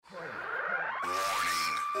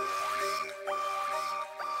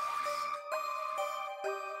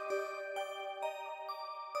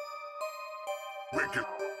wicked.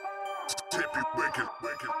 Tip you wicked,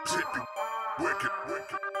 wicked, tip you wicked,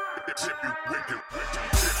 wicked, tip you wicked, wicked,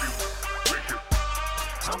 tip you wicked.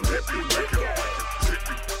 I'm tip you wicked, wicked, tip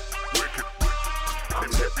you wicked, wicked. I'm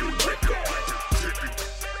tip you wicked, wicked, tip you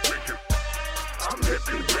wicked. I'm tip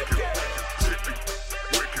you wicked, wicked, tip you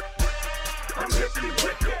wicked, wicked. I'm tip you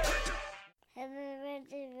wicked, wicked. Heavy River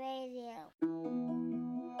Radio.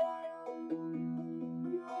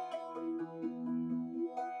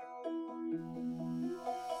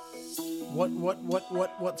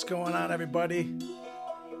 What's going on, everybody?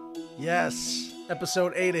 Yes,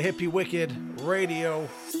 episode 8 of Hippie Wicked Radio,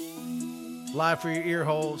 live for your ear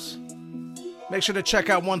holes. Make sure to check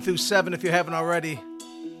out 1 through 7 if you haven't already.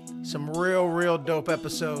 Some real dope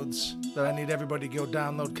episodes that I need everybody to go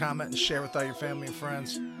download, comment, and share with all your family and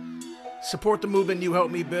friends. Support the movement you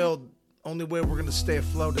helped me build. Only way we're going to stay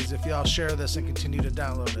afloat is if y'all share this and continue to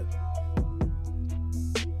download it.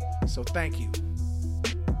 So thank you.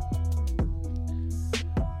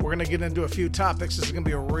 We're going to get into a few topics. This is going to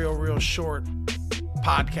be a real short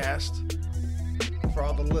podcast for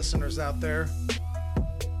all the listeners out there.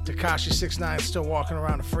 Tekashi 6ix9ine still walking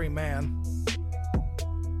around a free man.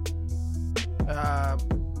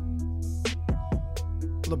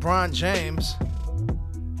 LeBron James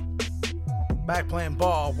back playing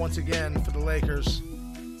ball once again for the Lakers,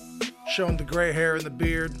 showing the gray hair and the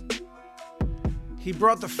beard. He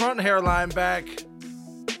brought the front hairline back.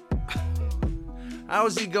 How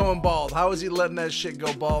is he going bald? How is he letting that shit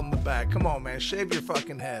go bald in the back? Come on, man. Shave your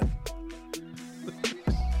fucking head.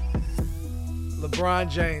 LeBron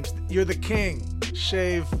James, you're the king.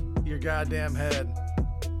 Shave your goddamn head.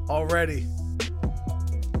 Already.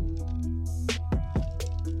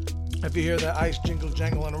 If you hear that ice jingle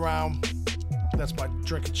jangling around, that's my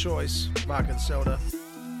drink of choice. Vodka and soda.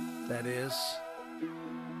 That is.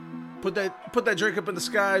 Put that drink up in the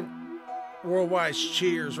sky. Worldwide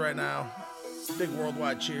cheers right now. Big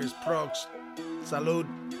worldwide cheers. Prox. Salud.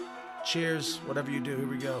 Cheers. Whatever you do. Here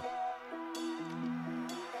we go.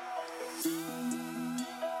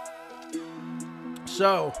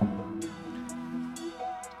 So,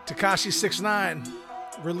 Tekashi 6ix9ine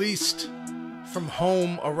released from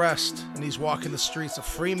home arrest, and he's walking the streets a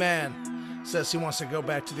free man. Says he wants to go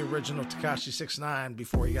back to the original Tekashi 6ix9ine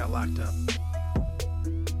before he got locked up.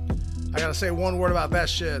 I gotta say one word about that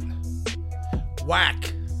shit.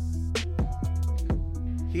 Whack.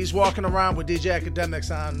 He's walking around with DJ Academics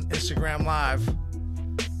on Instagram Live,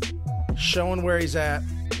 showing where he's at,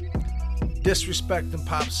 disrespecting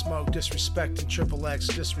Pop Smoke, disrespecting Triple X,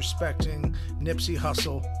 disrespecting Nipsey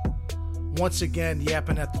Hussle. Once again,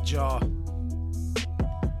 yapping at the jaw.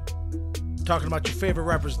 Talking about your favorite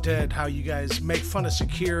rappers dead, how you guys make fun of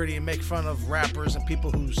security and make fun of rappers and people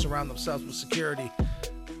who surround themselves with security.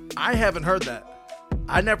 I haven't heard that.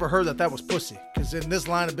 I never heard that was pussy. Because in this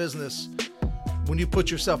line of business, when you put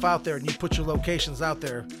yourself out there and you put your locations out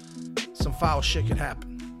there, some foul shit can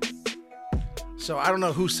happen. So I don't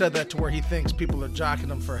know who said that to where he thinks people are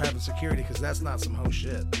jocking him for having security, because that's not some hoe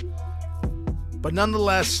shit. But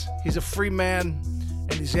nonetheless, he's a free man,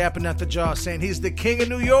 and he's yapping at the jaw saying he's the king of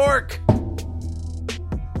New York.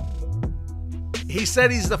 He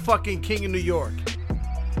said he's the fucking king of New York.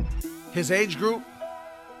 His age group?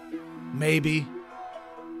 Maybe.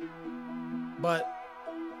 But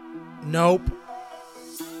nope.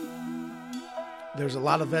 There's a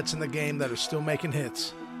lot of vets in the game that are still making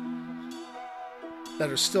hits, that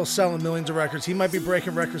are still selling millions of records. He might be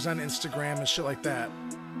breaking records on Instagram and shit like that,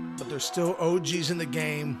 but there's still OGs in the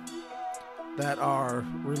game that are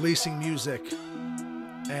releasing music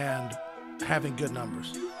and having good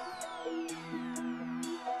numbers.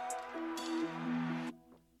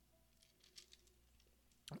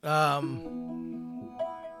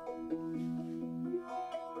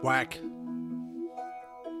 Whack.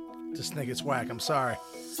 Just think it's whack. I'm sorry.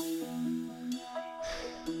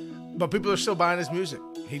 But people are still buying his music.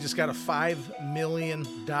 He just got a $5 million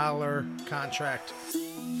contract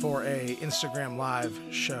for a Instagram Live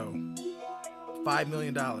show. $5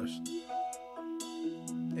 million.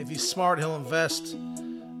 If he's smart, he'll invest.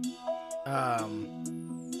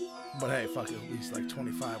 But hey, fuck it. He's like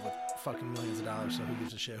 25 with fucking millions of dollars, so who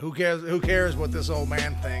gives a shit? Who cares what this old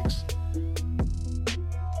man thinks?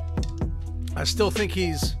 I still think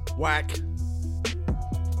he's whack.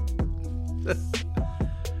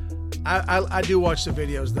 I do watch the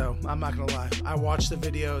videos, though. I'm not gonna lie. I watch the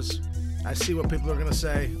videos. I see what people are gonna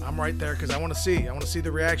say. I'm right there because I want to see. I want to see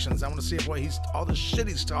the reactions. I want to see if all the shit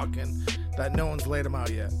he's talking that no one's laid him out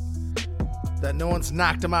yet. That no one's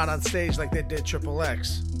knocked him out on stage like they did Triple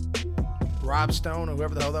X. Rob Stone, or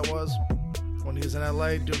whoever the hell that was, when he was in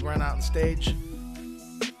LA, dude ran out on stage,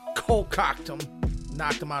 cold cocked him,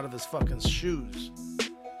 knocked him out of his fucking shoes.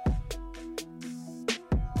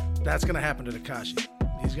 That's gonna happen to Tekashi.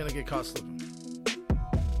 He's gonna get caught slipping.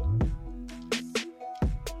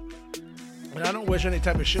 And I don't wish any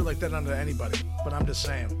type of shit like that onto anybody, but I'm just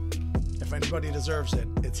saying, if anybody deserves it,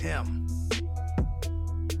 it's him.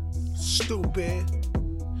 Stupid.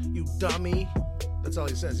 You dummy. That's all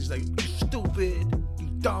he says. He's like, you stupid. You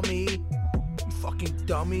dummy. You fucking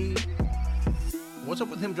dummy. What's up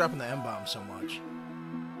with him dropping the M-bomb so much?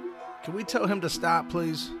 Can we tell him to stop,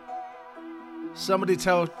 please? Somebody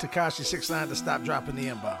tell Tekashi 6ix9ine to stop dropping the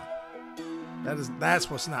M-bomb. That's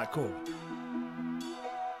what's not cool.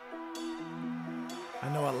 I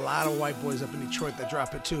know a lot of white boys up in Detroit that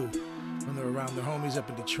drop it too. When they're around their homies up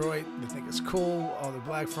in Detroit, they think it's cool. All their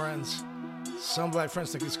black friends. Some black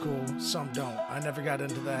friends think it's cool, some don't. I never got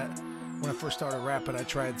into that. When I first started rapping, I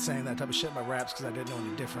tried saying that type of shit in my raps because I didn't know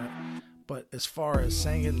any different. But as far as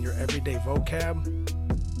saying it in your everyday vocab,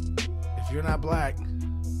 if you're not black,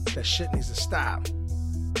 that shit needs to stop.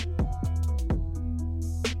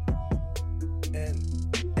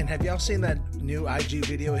 And have y'all seen that new IG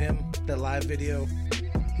video of him? That live video?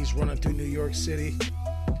 He's running through New York City,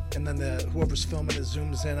 and then whoever's filming it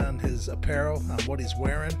zooms in on his apparel, on what he's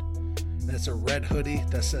wearing, and it's a red hoodie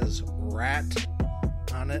that says "rat"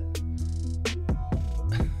 on it.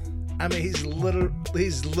 I mean, he's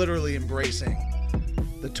literally embracing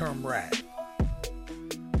the term "rat."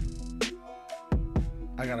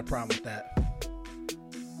 I got a problem with that.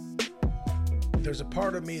 There's a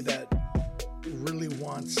part of me that really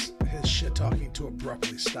wants his shit talking to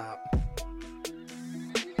abruptly stop.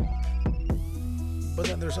 But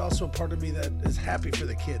then there's also a part of me that is happy for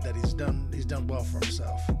the kid that he's done well for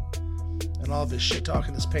himself. And all of his shit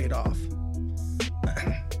talking has paid off.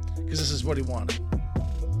 Because this is what he wanted.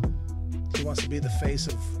 He wants to be the face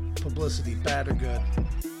of publicity, bad or good.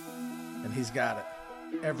 And he's got it.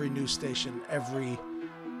 Every news station, every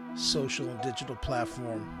social and digital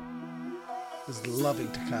platform is loving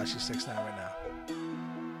Tekashi 6ix9ine right now.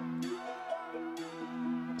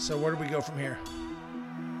 So where do we go from here?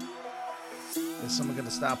 Is someone going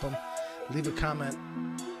to stop him? Leave a comment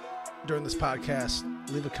during this podcast.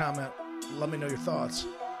 Leave a comment. Let me know your thoughts.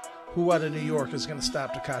 Who out of New York is going to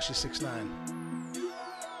stop Tekashi 6ix9ine?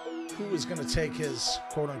 Who is going to take his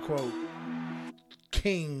quote-unquote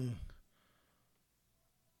king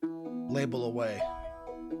label away?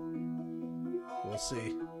 We'll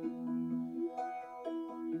see.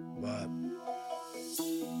 But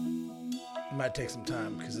it might take some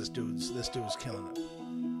time because this dude's killing it.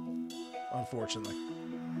 Unfortunately.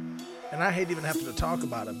 And I hate even having to talk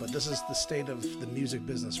about it, but this is the state of the music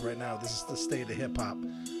business right now. This is the state of hip-hop.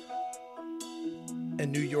 And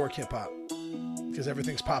New York hip-hop. Because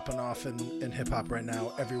everything's popping off in hip-hop right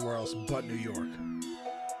now everywhere else but New York.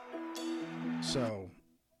 So,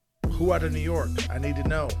 who out of New York? I need to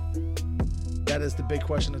know. That is the big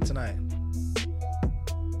question of tonight.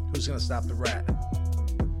 Who's going to stop the rat?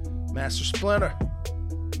 Master Splinter.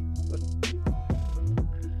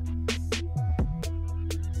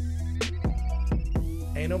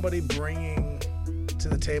 Ain't nobody bringing to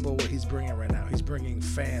the table what he's bringing right now. He's bringing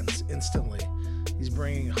fans instantly. He's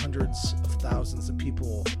bringing hundreds of thousands of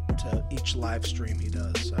people to each live stream he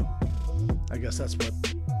does. So I guess that's what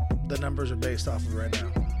the numbers are based off of right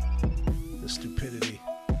now. The stupidity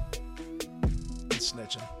and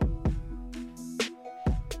snitching.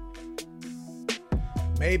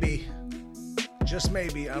 Maybe, just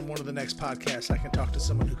maybe, on one of the next podcasts, I can talk to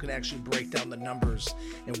someone who can actually break down the numbers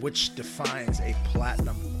and which defines a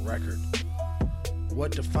platinum record.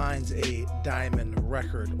 What defines a diamond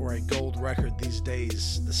record or a gold record these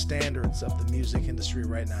days, the standards of the music industry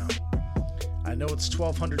right now. I know it's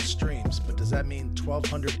 1,200 streams, but does that mean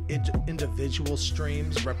 1,200 individual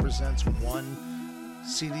streams represents one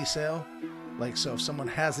CD sale? Like, so if someone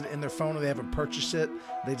has it in their phone and they haven't purchased it,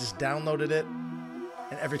 they just downloaded it,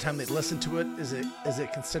 and every time they listen to it, is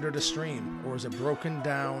it considered a stream? Or is it broken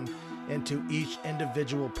down into each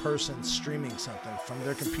individual person streaming something from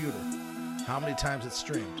their computer? How many times it's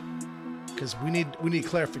streamed? Because we need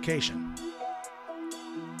clarification.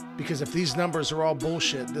 Because if these numbers are all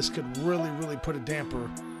bullshit, this could really put a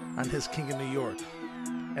damper on his King of New York.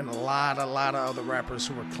 And a lot of other rappers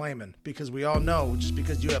who are claiming. Because we all know, just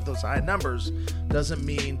because you have those high numbers doesn't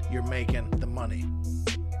mean you're making the money.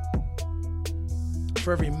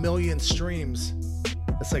 For every million streams,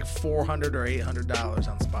 it's like $400 or $800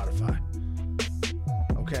 on Spotify.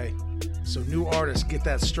 Okay? So new artists, get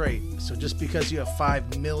that straight. So just because you have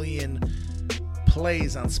 5 million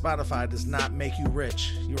plays on Spotify does not make you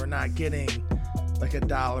rich. You are not getting like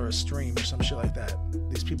 $1 a stream or some shit like that.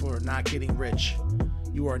 These people are not getting rich.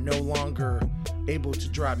 You are no longer able to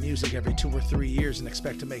drop music every 2 or 3 years and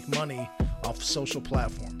expect to make money off social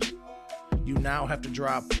platforms. You now have to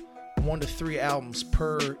drop 1 to 3 albums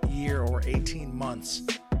per year or 18 months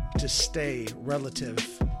to stay relative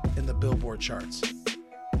in the Billboard charts.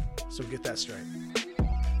 So get that straight.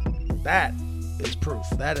 That is proof.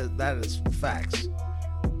 That is facts.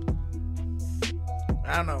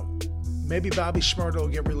 I don't know. Maybe Bobby Shmurda will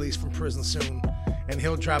get released from prison soon, and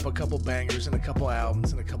he'll drop a couple bangers and a couple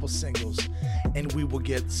albums and a couple singles, and we will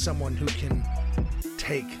get someone who can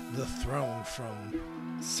take the throne from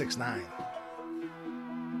 6ix9ine.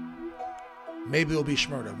 Maybe it'll be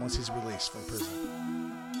Shmurda once he's released from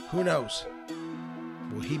prison. Who knows?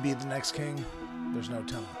 Will he be the next king? There's no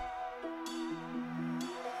telling.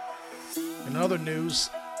 In other news,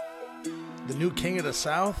 the new king of the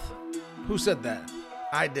South? Who said that?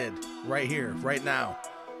 I did. Right here, right now.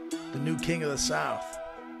 The new king of the South.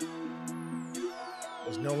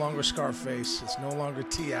 It's no longer Scarface. It's no longer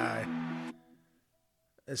T.I.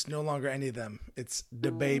 It's no longer any of them. It's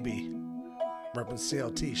DaBaby. Repping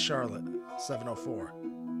CLT, Charlotte, 704.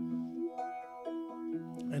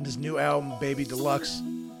 And his new album, Baby Deluxe,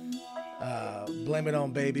 Blame It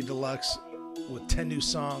On Baby Deluxe, with 10 new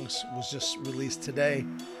songs, was just released today.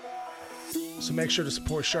 So make sure to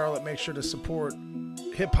support Charlotte. Make sure to support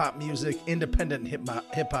hip-hop music, independent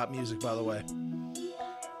hip-hop music, by the way.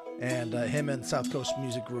 And him and South Coast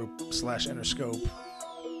Music Group / Interscope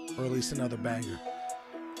released another banger.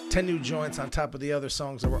 10 new joints on top of the other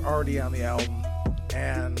songs that were already on the album.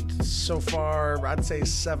 And so far, I'd say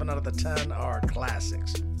 7 out of the 10 are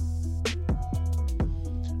classics.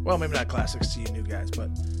 Well, maybe not classics to you new guys, but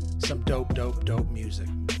some dope music.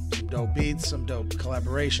 Some dope beats, some dope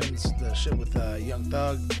collaborations. The shit with Young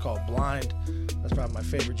Thug called Blind. That's probably my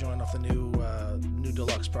favorite joint off the new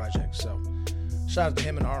deluxe project. So shout out to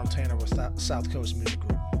him and Arnold Tanner with South Coast Music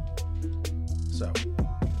Group. So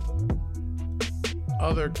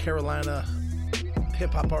other Carolina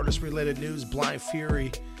hip-hop artist related news, Blind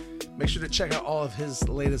Fury. Make sure to check out all of his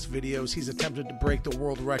latest videos. He's attempted to break the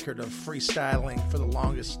world record of freestyling for the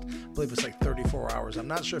longest, I believe it's like 34 hours. I'm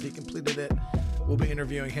not sure if he completed it. We'll be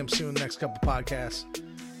interviewing him soon, next couple podcasts.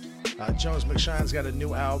 Jones McShine's got a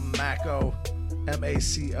new album, Mako,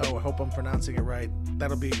 M-A-C-O. I hope I'm pronouncing it right.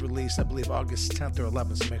 That'll be released, I believe, August 10th or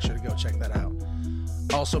 11th, so make sure to go check that out.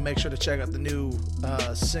 Also, make sure to check out the new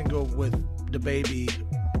single with DaBaby,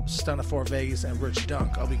 Stunna 4 Vegas, and Rich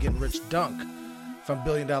Dunk. I'll be getting Rich Dunk from $1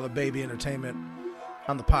 Billion Baby Entertainment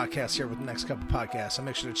on the podcast here with the next couple podcasts, so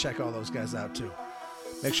make sure to check all those guys out too.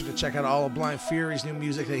 Make sure to check out all of Blind Fury's new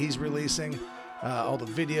music that he's releasing, all the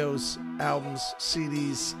videos, albums,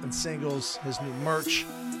 CDs, and singles, his new merch.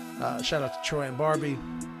 Shout out to Troy and Barbie.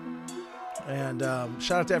 And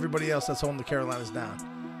shout out to everybody else that's holding the Carolinas down.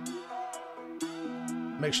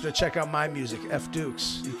 Make sure to check out my music, F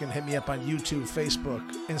Dukes. You can hit me up on YouTube, Facebook,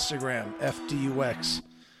 Instagram, FDUX,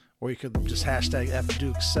 or you could just hashtag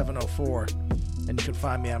FDukes704, and you can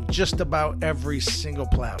find me on just about every single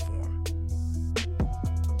platform.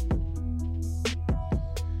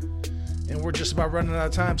 And we're just about running out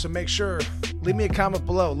of time, so make sure, leave me a comment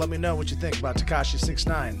below. Let me know what you think about Tekashi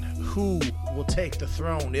 6ix9ine. Who will take the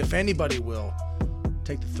throne, if anybody will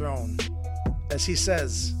take the throne? As he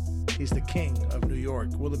says, he's the king of New York.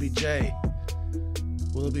 Will it be Jay?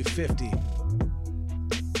 Will it be 50?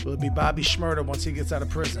 Will it be Bobby Shmurda once he gets out of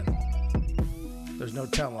prison? There's no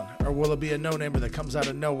telling. Or will it be a no-namer that comes out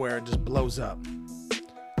of nowhere and just blows up?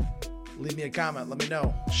 Leave me a comment. Let me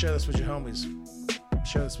know. Share this with your homies.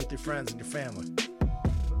 Share this with your friends and your family.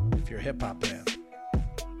 If you're a hip-hop fan.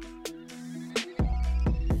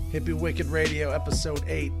 Hippie Wicked Radio, episode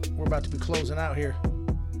 8. We're about to be closing out here.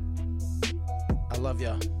 I love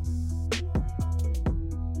y'all.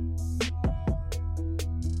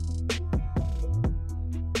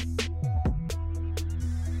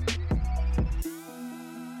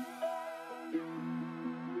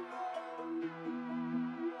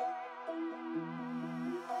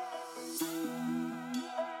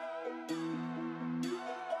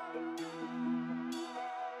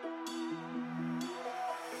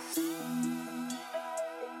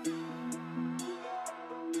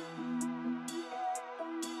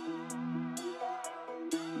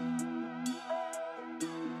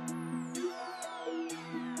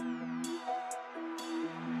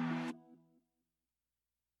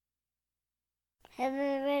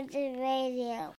 Heavy Radio.